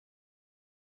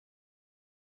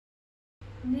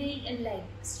knee and leg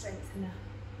strengthener.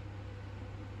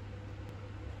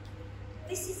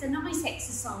 This is a nice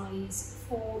exercise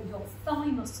for your thigh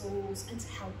muscles and to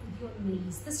help with your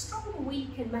knees. The stronger we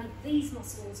can make these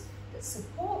muscles that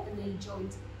support the knee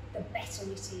joint, the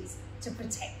better it is to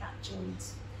protect that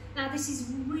joint. Now this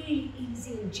is really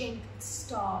easy and gentle to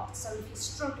start, so if you're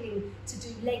struggling to do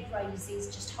leg raises,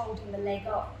 just holding the leg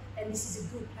up, then this is a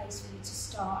good place for you to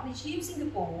start. And it's using a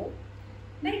ball.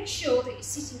 Make sure that you're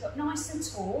sitting up nice and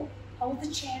tall. Hold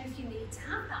the chair if you need to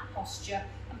have that posture,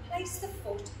 and place the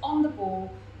foot on the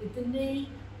ball with the knee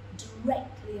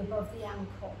directly above the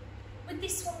ankle. With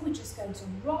this one, we're just going to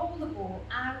roll the ball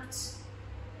out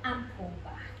and pull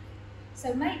back.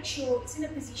 So make sure it's in a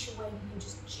position where you can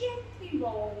just gently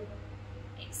roll,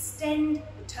 extend,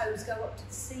 the toes go up to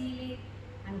the ceiling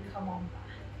and come on back.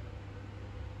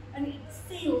 And it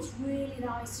feels really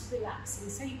nice, relaxing.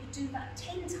 So you could do that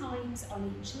 10 times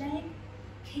on each leg.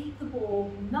 Keep the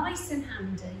ball nice and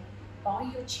handy by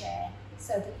your chair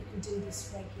so that you can do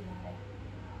this regularly.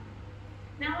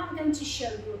 Now I'm going to show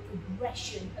you a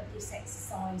progression of this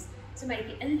exercise to make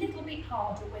it a little bit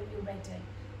harder when you're ready.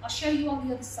 I'll show you on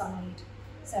the other side.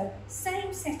 So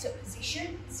same setup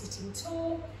position, sitting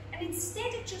tall, and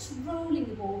instead of just rolling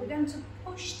the ball, we're going to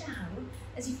push down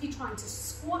as if you're trying to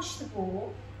squash the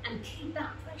ball and keep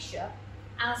that pressure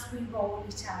as we roll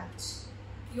it out.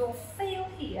 You'll feel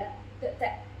here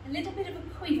that a little bit of a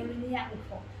quiver in the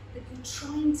ankle, that you're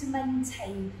trying to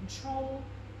maintain control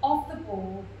of the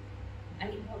ball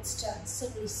and it wants to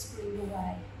suddenly spring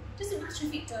away. Doesn't matter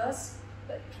if it does,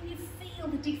 but can you feel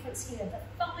the difference here?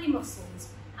 The thigh muscles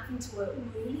having to work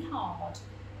really hard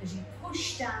as you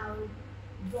push down,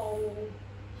 roll,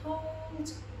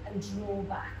 hold and draw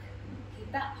back.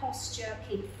 Keep that posture,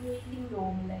 keep breathing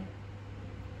normally.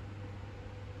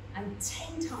 And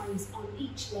 10 times on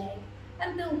each leg,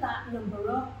 and build that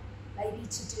number up, maybe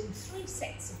to do 3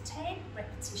 sets of 10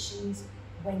 repetitions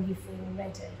when you feel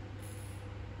ready.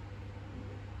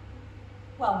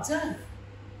 Well done.